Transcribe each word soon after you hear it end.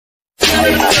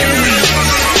J-T-A-L.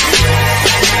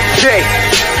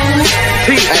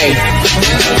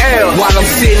 While I'm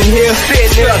sitting here.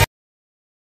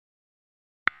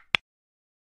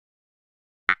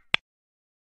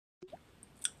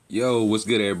 Yo, what's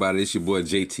good, everybody? It's your boy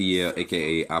JTL,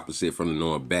 aka Opposite from the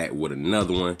North, back with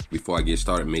another one. Before I get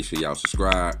started, make sure y'all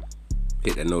subscribe,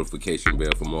 hit that notification bell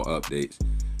for more updates.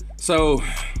 So,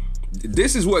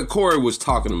 this is what Corey was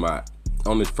talking about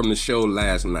from the show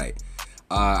last night.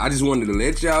 I just wanted to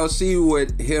let y'all see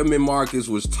what him and Marcus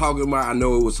was talking about. I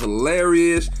know it was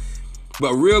hilarious,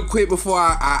 but real quick before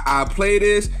I play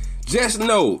this, just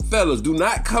know, fellas, do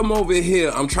not come over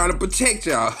here. I'm trying to protect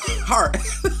y'all heart.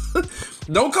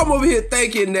 Don't come over here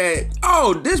thinking that,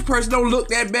 oh, this person don't look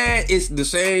that bad. It's the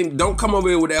same. Don't come over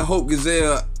here with that Hope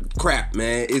Gazelle crap,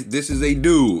 man. This is a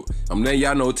dude. I'm letting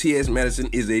y'all know T.S. Madison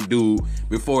is a dude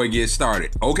before it gets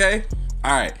started, okay?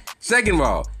 All right. Second of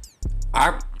all,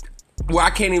 I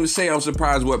can't even say I'm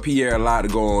surprised what Pierre allowed to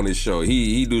go on this show.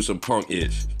 He do some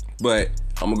punk-ish. But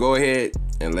I'm going to go ahead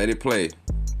and let it play.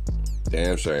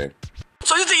 Damn shame.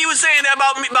 So you think he was saying that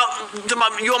about me,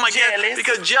 about you on my guest?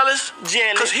 Because jealous?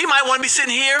 Jealous. Because he might want to be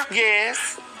sitting here?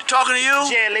 Yes. Talking to you?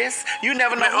 Jealous. You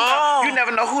never know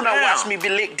who done watched me be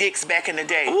lick dicks back in the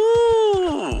day.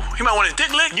 Ooh. He might want his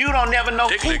dick licked? You never know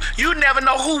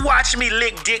who watched me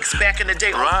lick dicks back in the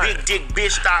day on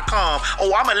BigDickBitch.com.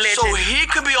 Oh, I'm a legend. So he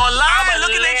could be online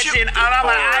looking at you? I'm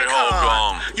an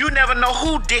icon. You never know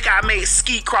who dick I made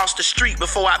ski cross the street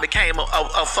before I became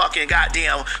a fucking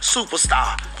goddamn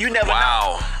superstar. You never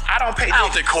know. I don't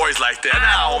think Corey's like that.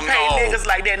 I don't pay niggas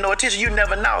like that no attention. You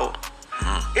never know.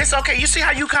 It's okay. You see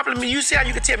how you compliment me? You see how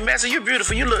you can tell me, Madison, you're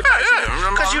beautiful. You look nice.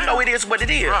 Because you know it is what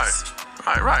it is.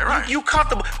 Right. You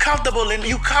comfortable and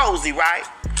you cozy, right?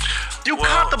 You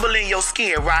comfortable in your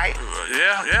skin, right?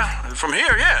 Yeah. From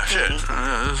here, yeah. Shit.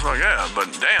 But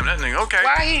damn, that nigga, okay.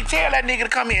 Why he tell that nigga to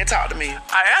come here and talk to me?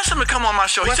 I asked him to come on my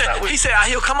show. He said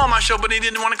he'll come on my show, but he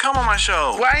didn't want to come on my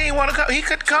show. Why he ain't want to come? He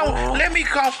could come. Let me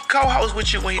co-host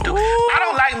with you when he do. I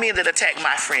don't like men that attack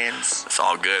my friends. It's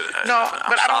all good. No,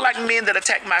 but I don't like men that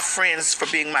attack my friends for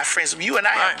being my friends. You and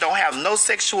I don't have no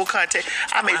sexual contact.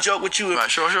 I may joke with you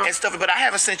and stuff, but I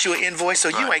haven't sent you an invoice, so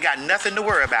you ain't got nothing to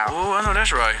worry about. Oh, I know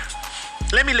that's right.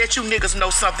 Let me let you niggas know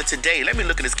something today. Let me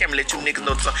look at this camera and let you niggas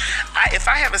know something. If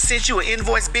I haven't sent you an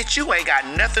invoice, bitch, you ain't got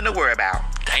nothing to worry about.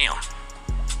 Damn.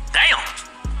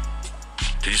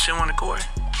 Did you send one to Corey?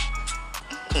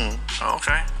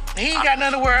 Okay. He ain't got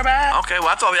nothing to worry about. Okay, well,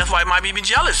 I thought that's why he might be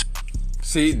jealous.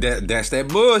 See, that's that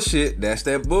bullshit. That's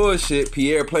that bullshit.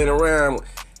 Pierre playing around,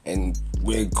 and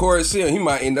when Corey see him, he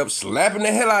might end up slapping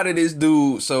the hell out of this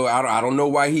dude. So I don't know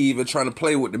why he even trying to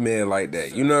play with the man like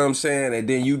that. You know what I'm saying? And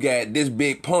then you got this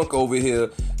big punk over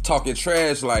here talking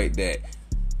trash like that.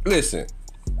 Listen,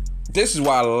 this is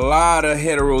why a lot of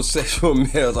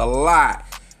heterosexual males,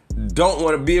 don't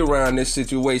want to be around this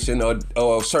situation or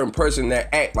a certain person that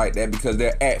act like that because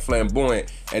they act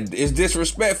flamboyant. And it's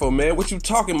disrespectful, man. What you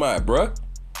talking about, bruh?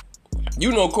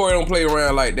 You know Corey don't play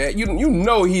around like that. You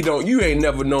know he don't. You ain't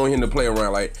never known him to play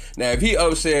around like that. Now, if he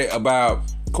upset about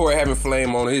Corey having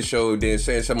Flame on his show, then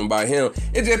saying something about him,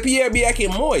 it's just Pierre be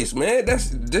acting moist, man.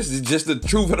 This is just the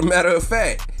truth of the matter of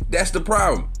fact. That's the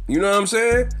problem. You know what I'm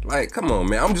saying? Like, come on,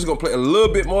 man. I'm just gonna play a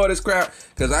little bit more of this crap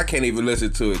because I can't even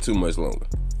listen to it too much longer.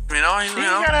 You know, you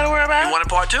got nothing to worry about. He wanted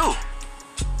part 2.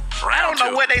 I don't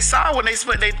know what they saw when they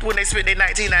spent their $19.99.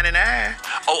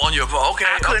 Oh, on your okay.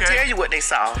 I couldn't tell you what they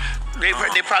saw. They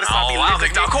probably saw me. I don't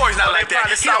think Corey's not like that.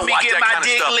 He don't watch that kind of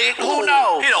stuff. Who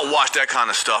knows? He don't watch that kind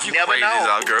of stuff. You never crazy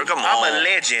know. Girl. Come on. I'm a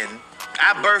legend.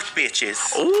 I birthed bitches.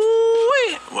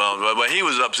 Ooh. Well, but he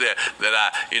was upset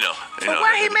that But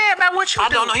why he mad about what you do? I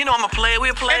don't know. He know I'm a player.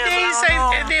 We're players. And then he say,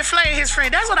 and then Flame his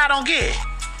friend. That's what I don't get.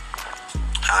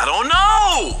 I don't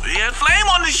know. He had Flame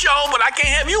on the show, but I can't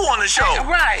have you on the show.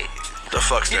 Right. The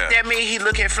fuck's that? That means he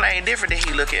look at Flame different than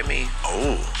he look at me.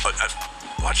 Oh,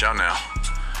 watch out now.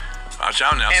 Watch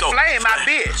out now. And Flame my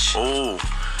bitch. Oh,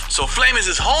 so Flame is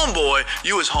his homeboy.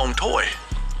 You his home toy.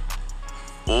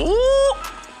 Ooh. Oh,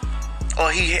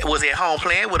 Or he was at home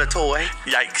playing with a toy.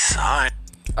 Yikes.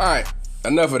 All right.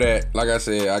 Enough of that. Like I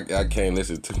said, I can't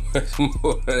listen too much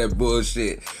more of that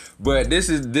bullshit. But this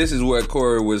is what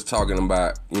Corey was talking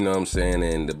about, you know what I'm saying,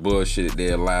 and the bullshit they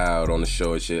allowed on the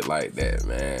show and shit like that,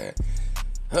 man.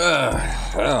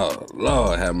 Oh,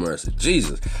 Lord have mercy.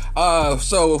 Jesus.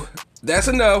 So that's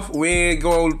enough. We ain't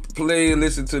gonna play and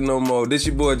listen to no more. This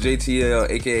your boy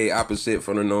JTL, aka Opposite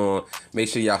from the Norm. Make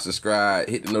sure y'all subscribe,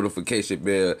 hit the notification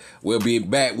bell. We'll be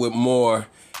back with more.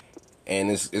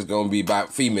 And it's gonna be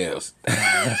about females.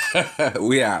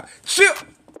 We out. Ship.